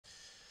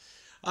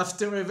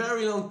After a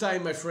very long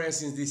time, my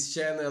friends, in this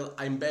channel,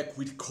 I'm back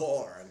with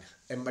Korn,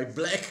 and my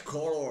black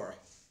color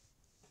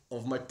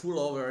of my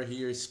pullover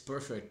here is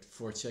perfect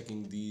for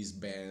checking this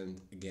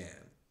band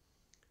again.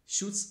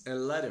 Shoots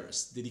and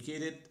Ladders,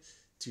 dedicated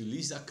to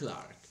Lisa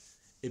Clark,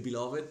 a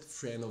beloved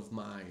friend of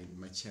mine,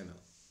 my channel.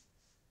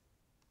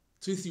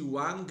 3, 2,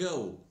 1,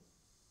 go!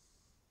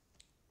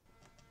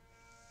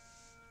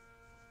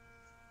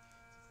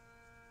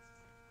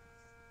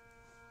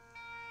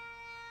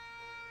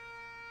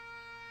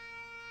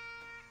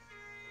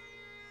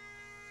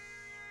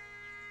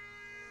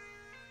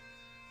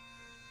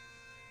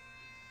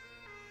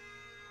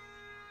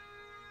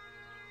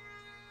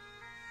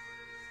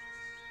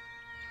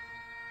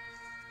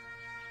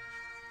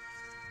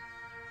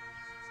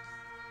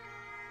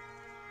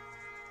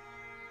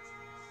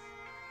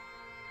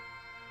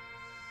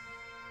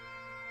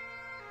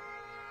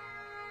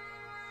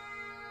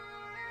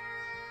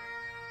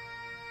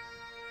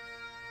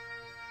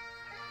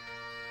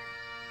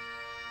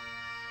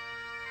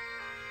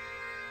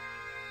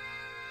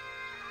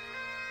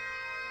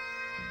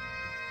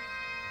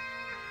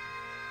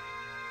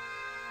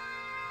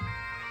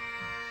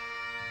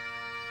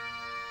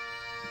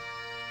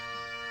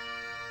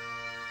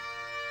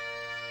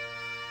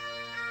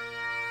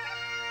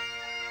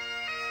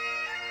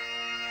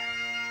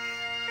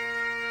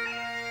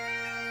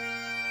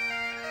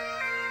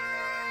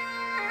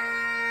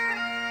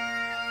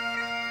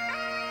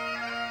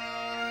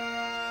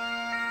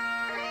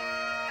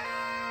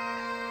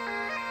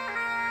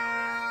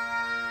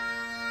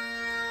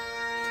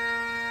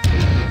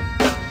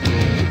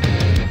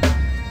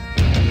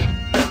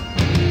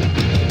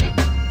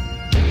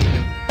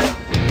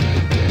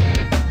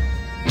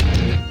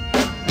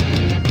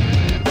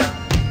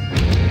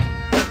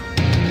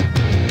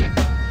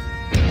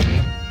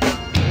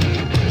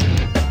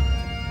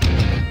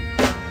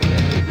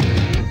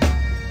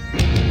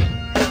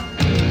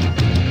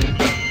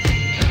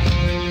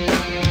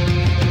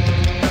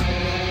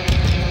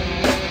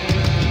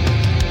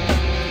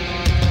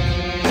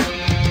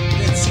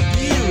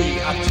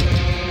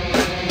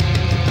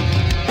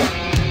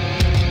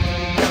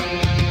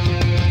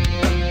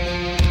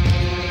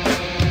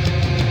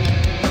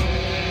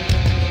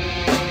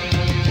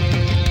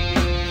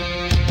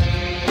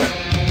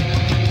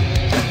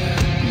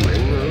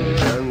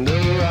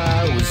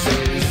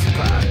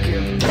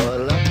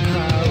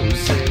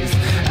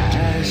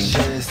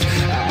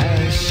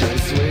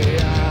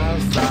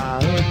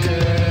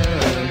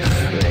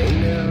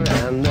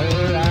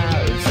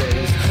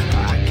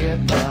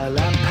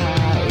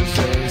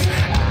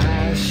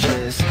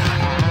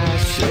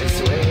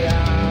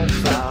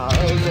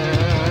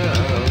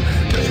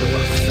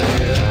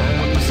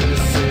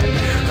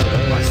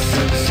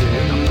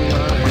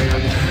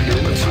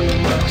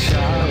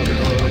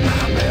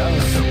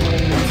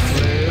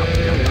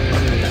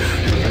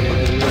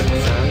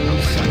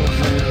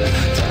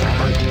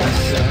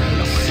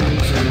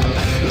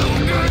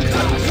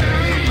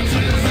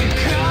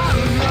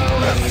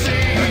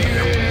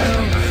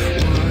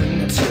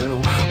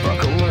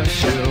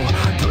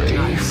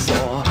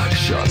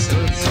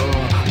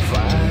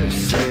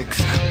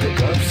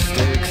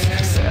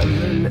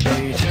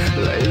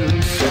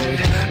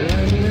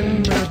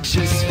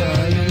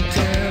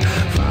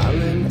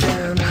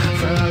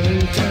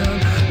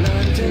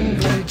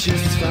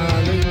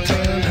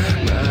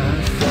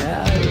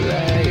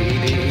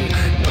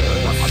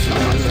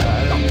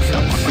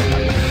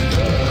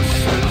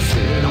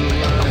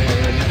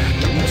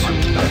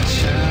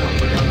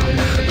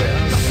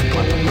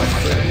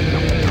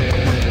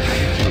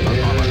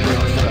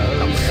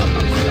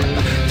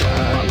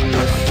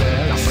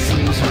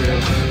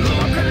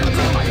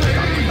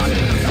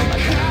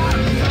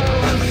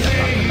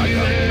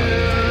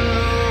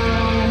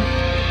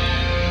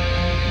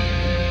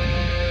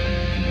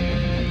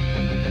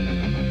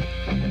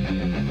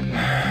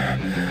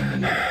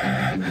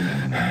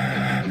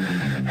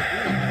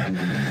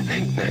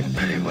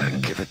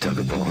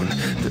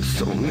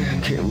 This old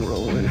man came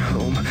rolling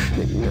home.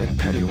 Knick-knack,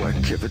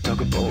 paddywhack, give a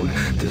dog a bone.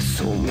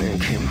 This old man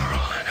came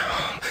rolling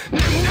home.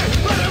 Knick-knack,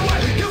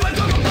 paddywhack, give a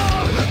dog a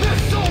bone.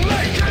 This old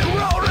man came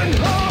rolling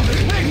home.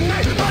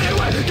 Knick-knack,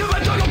 paddywhack, give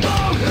a dog a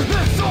bone.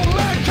 This old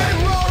man came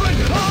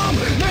rolling home.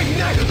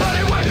 Knick-knack,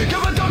 paddywhack,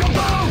 give a dog a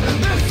bone.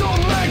 This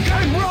old man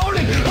came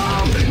rolling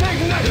home.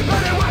 Knick-knack,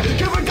 paddywhack,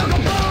 give a dog a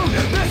bone.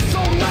 This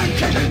old man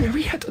came.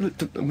 Mary had to let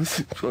the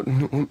limousine run.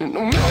 No,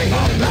 Mary,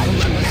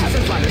 has a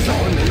flight, it's on.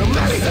 No,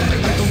 Mary,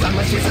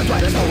 my sheets is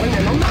right as going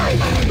in my mind.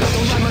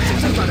 Don't let my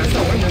sheets is right as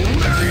going in my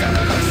mind.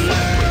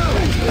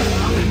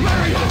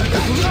 Mary,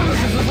 this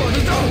is what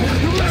it's on.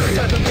 Mary,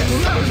 this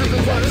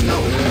is what it's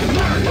on.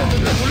 Mary,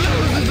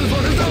 this is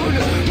what it's on.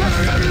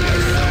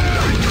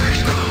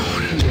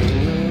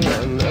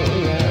 And the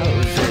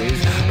roses,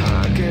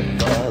 pocket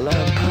full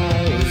of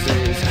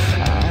posies.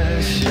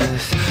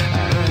 Ashes,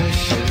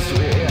 ashes,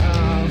 we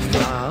all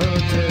fall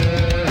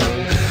down.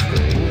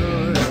 Ring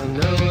around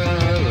the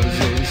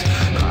roses,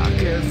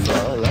 pocket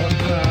full of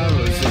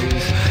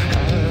posies.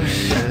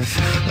 Ashes,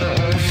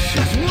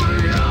 ashes, we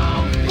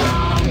all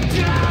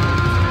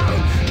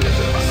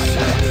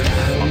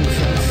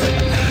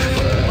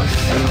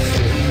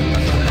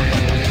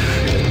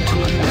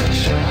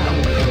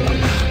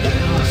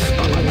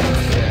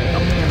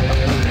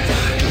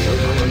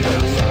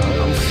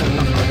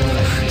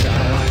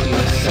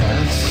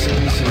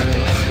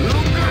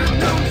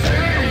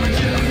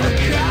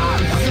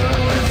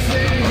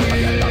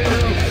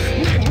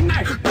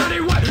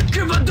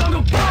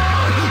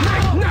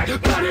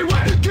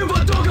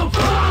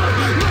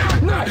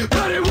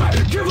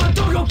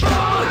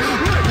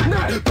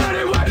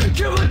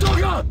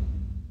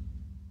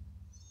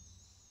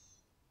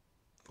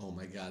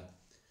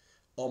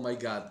Oh my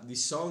god,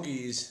 this song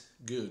is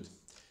good.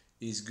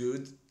 Is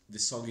good. The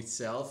song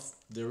itself,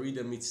 the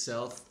rhythm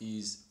itself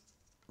is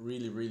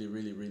really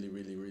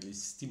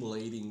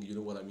stimulating. You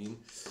know what I mean?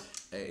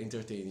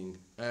 Entertaining.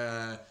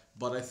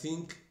 But I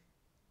think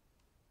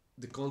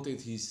the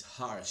content is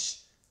harsh.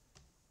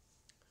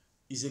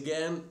 Is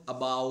again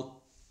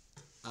about.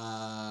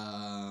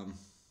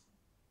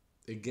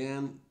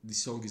 Again, the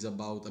song is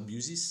about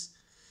abuses,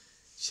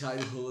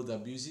 childhood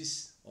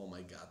abuses. Oh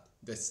my god,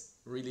 that's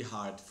really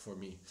hard for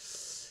me.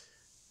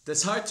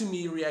 That's hard to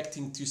me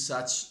reacting to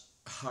such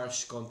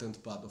harsh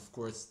content, but of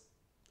course,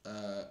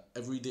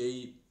 every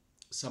day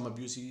some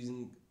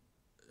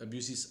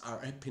abuses are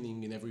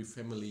happening in every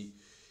family,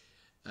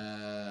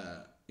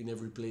 in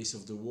every place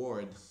of the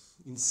world.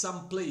 In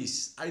some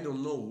place, I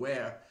don't know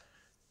where,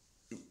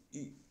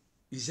 it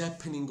is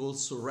happening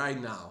also right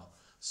now.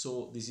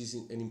 So this is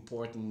an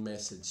important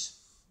message,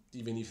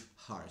 even if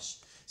harsh.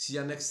 See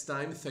you next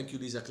time. Thank you,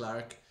 Lisa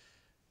Clark.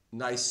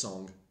 Nice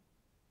song.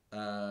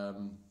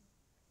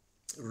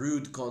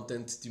 Rude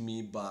content to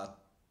me, but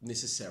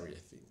necessary, I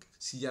think.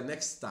 See you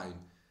next time.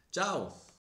 Ciao.